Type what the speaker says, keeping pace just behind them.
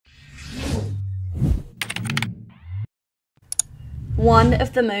One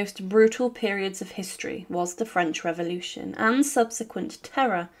of the most brutal periods of history was the French Revolution and subsequent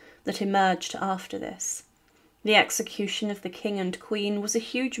terror that emerged after this. The execution of the King and Queen was a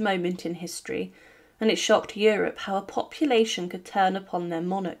huge moment in history, and it shocked Europe how a population could turn upon their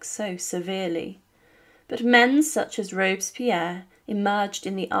monarch so severely. But men such as Robespierre emerged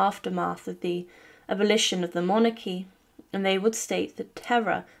in the aftermath of the abolition of the monarchy, and they would state that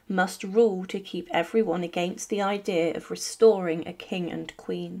terror must rule to keep everyone against the idea of restoring a king and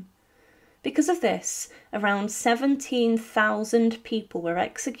queen. Because of this, around 17,000 people were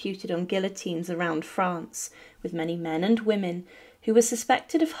executed on guillotines around France, with many men and women who were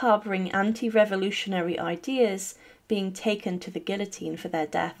suspected of harbouring anti-revolutionary ideas being taken to the guillotine for their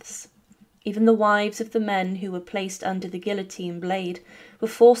deaths. Even the wives of the men who were placed under the guillotine blade were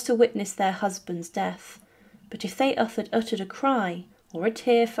forced to witness their husband's death. But if they uttered a cry, or a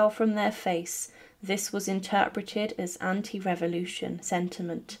tear fell from their face, this was interpreted as anti-revolution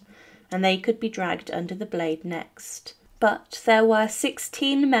sentiment, and they could be dragged under the blade next. But there were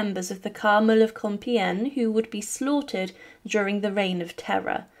 16 members of the Carmel of Compiegne who would be slaughtered during the Reign of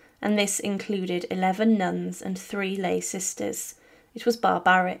Terror, and this included 11 nuns and 3 lay sisters. It was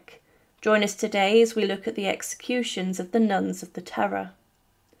barbaric. Join us today as we look at the executions of the nuns of the Terror.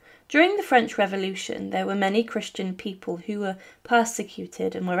 During the French Revolution, there were many Christian people who were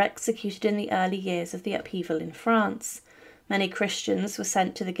persecuted and were executed in the early years of the upheaval in France. Many Christians were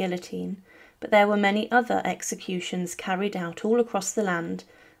sent to the guillotine, but there were many other executions carried out all across the land,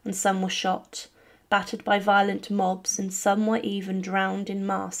 and some were shot, battered by violent mobs, and some were even drowned in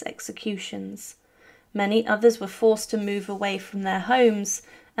mass executions. Many others were forced to move away from their homes,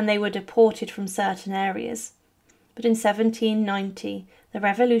 and they were deported from certain areas. But in 1790, the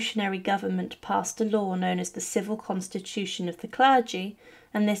revolutionary government passed a law known as the Civil Constitution of the Clergy,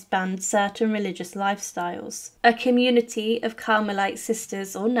 and this banned certain religious lifestyles. A community of Carmelite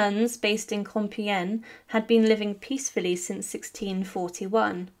sisters or nuns based in Compiègne had been living peacefully since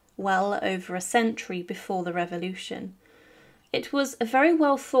 1641, well over a century before the revolution. It was a very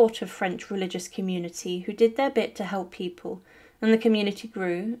well thought of French religious community who did their bit to help people, and the community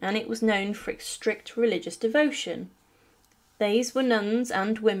grew, and it was known for its strict religious devotion. These were nuns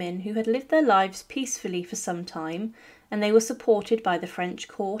and women who had lived their lives peacefully for some time, and they were supported by the French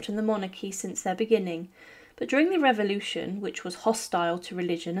court and the monarchy since their beginning. But during the Revolution, which was hostile to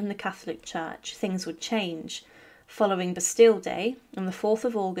religion and the Catholic Church, things would change. Following Bastille Day, on the 4th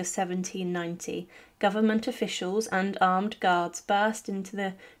of August 1790, government officials and armed guards burst into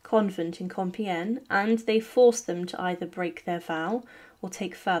the convent in Compiègne, and they forced them to either break their vow or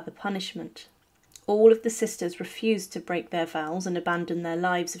take further punishment. All of the sisters refused to break their vows and abandon their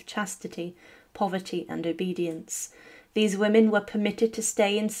lives of chastity, poverty, and obedience. These women were permitted to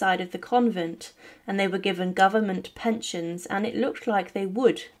stay inside of the convent, and they were given government pensions, and it looked like they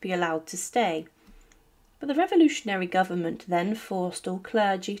would be allowed to stay. But the revolutionary government then forced all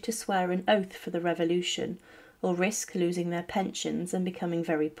clergy to swear an oath for the revolution, or risk losing their pensions and becoming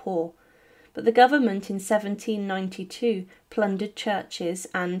very poor. But the government in 1792 plundered churches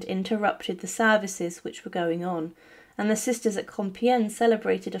and interrupted the services which were going on, and the sisters at Compiègne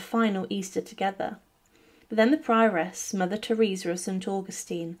celebrated a final Easter together. But then the prioress, Mother Teresa of St.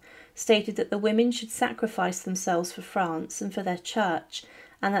 Augustine, stated that the women should sacrifice themselves for France and for their church,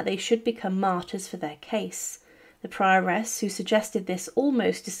 and that they should become martyrs for their case. The prioress who suggested this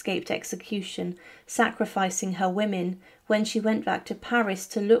almost escaped execution, sacrificing her women when she went back to Paris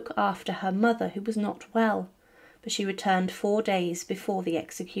to look after her mother who was not well, but she returned 4 days before the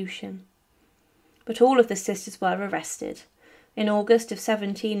execution. But all of the sisters were arrested. In August of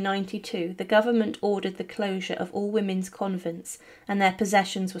 1792, the government ordered the closure of all women's convents, and their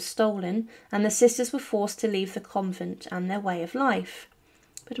possessions were stolen, and the sisters were forced to leave the convent and their way of life.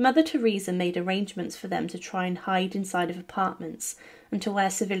 But Mother Teresa made arrangements for them to try and hide inside of apartments and to wear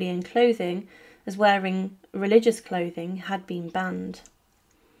civilian clothing, as wearing religious clothing had been banned.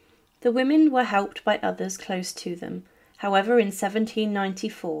 The women were helped by others close to them. However, in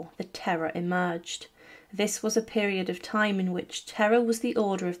 1794, the terror emerged. This was a period of time in which terror was the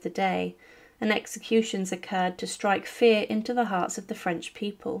order of the day, and executions occurred to strike fear into the hearts of the French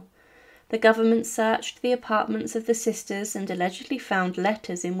people. The government searched the apartments of the sisters and allegedly found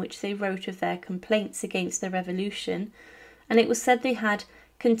letters in which they wrote of their complaints against the revolution, and it was said they had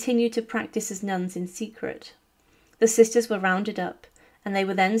continued to practice as nuns in secret. The sisters were rounded up, and they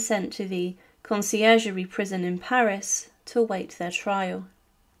were then sent to the Conciergerie prison in Paris to await their trial.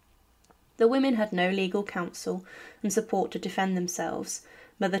 The women had no legal counsel and support to defend themselves.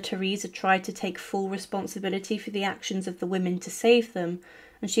 Mother Teresa tried to take full responsibility for the actions of the women to save them,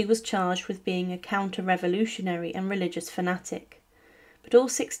 and she was charged with being a counter-revolutionary and religious fanatic. but all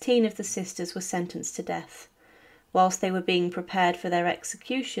 16 of the sisters were sentenced to death. Whilst they were being prepared for their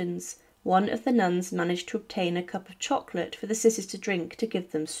executions, one of the nuns managed to obtain a cup of chocolate for the sisters to drink to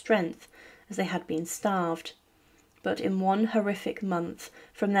give them strength, as they had been starved. But in one horrific month,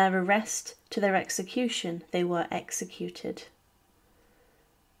 from their arrest to their execution, they were executed.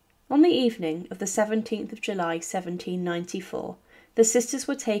 On the evening of the 17th of July 1794, the sisters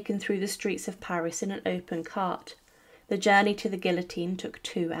were taken through the streets of Paris in an open cart. The journey to the guillotine took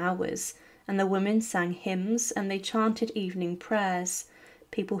 2 hours, and the women sang hymns and they chanted evening prayers.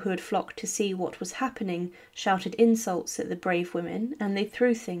 People who had flocked to see what was happening shouted insults at the brave women, and they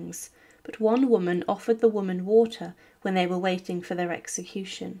threw things, but one woman offered the woman water when they were waiting for their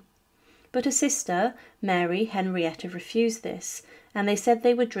execution. But a sister, Mary Henrietta, refused this, and they said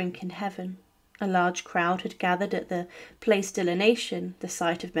they would drink in heaven. A large crowd had gathered at the Place de la Nation, the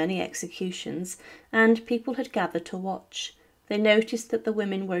site of many executions, and people had gathered to watch. They noticed that the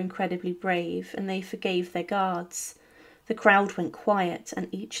women were incredibly brave, and they forgave their guards. The crowd went quiet, and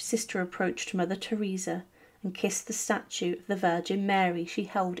each sister approached Mother Teresa and kissed the statue of the Virgin Mary she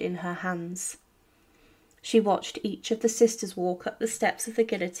held in her hands. She watched each of the sisters walk up the steps of the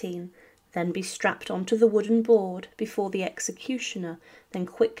guillotine, then be strapped onto the wooden board before the executioner then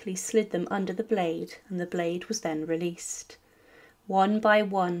quickly slid them under the blade, and the blade was then released. One by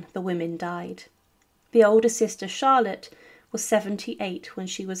one the women died. The older sister, Charlotte, was 78 when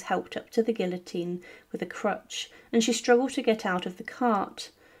she was helped up to the guillotine with a crutch, and she struggled to get out of the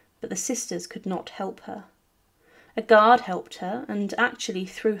cart, but the sisters could not help her. A guard helped her and actually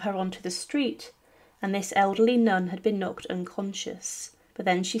threw her onto the street, and this elderly nun had been knocked unconscious, but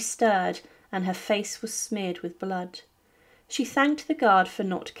then she stirred and her face was smeared with blood. She thanked the guard for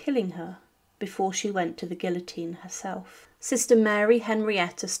not killing her before she went to the guillotine herself. Sister Mary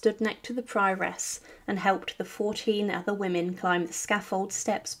Henrietta stood next to the prioress and helped the 14 other women climb the scaffold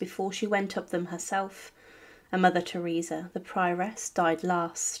steps before she went up them herself. And Mother Teresa, the prioress, died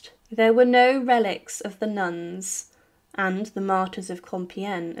last. There were no relics of the nuns and the martyrs of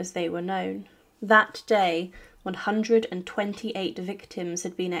Compiegne as they were known. That day, 128 victims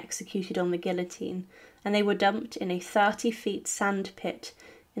had been executed on the guillotine, and they were dumped in a 30-foot sand pit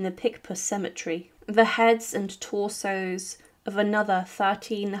in the Picpus cemetery. The heads and torsos of another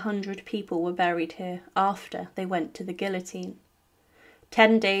 1,300 people were buried here after they went to the guillotine.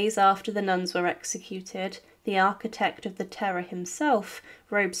 10 days after the nuns were executed, the architect of the terror himself,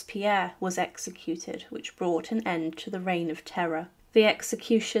 Robespierre, was executed, which brought an end to the reign of terror. The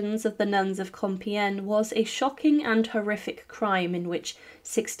executions of the nuns of Compiegne was a shocking and horrific crime in which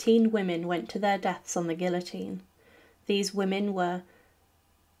 16 women went to their deaths on the guillotine. These women were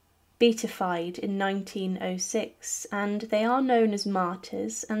beatified in 1906, and they are known as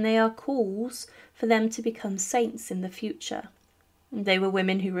martyrs, and they are calls for them to become saints in the future. They were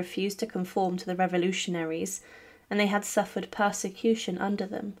women who refused to conform to the revolutionaries, and they had suffered persecution under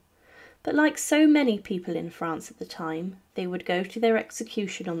them. But like so many people in France at the time, they would go to their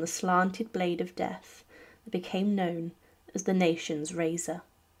execution on the slanted blade of death that became known as the nation's razor.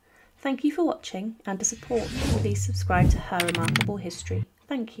 Thank you for watching, and to support, please subscribe to Her Remarkable History.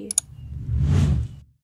 Thank you.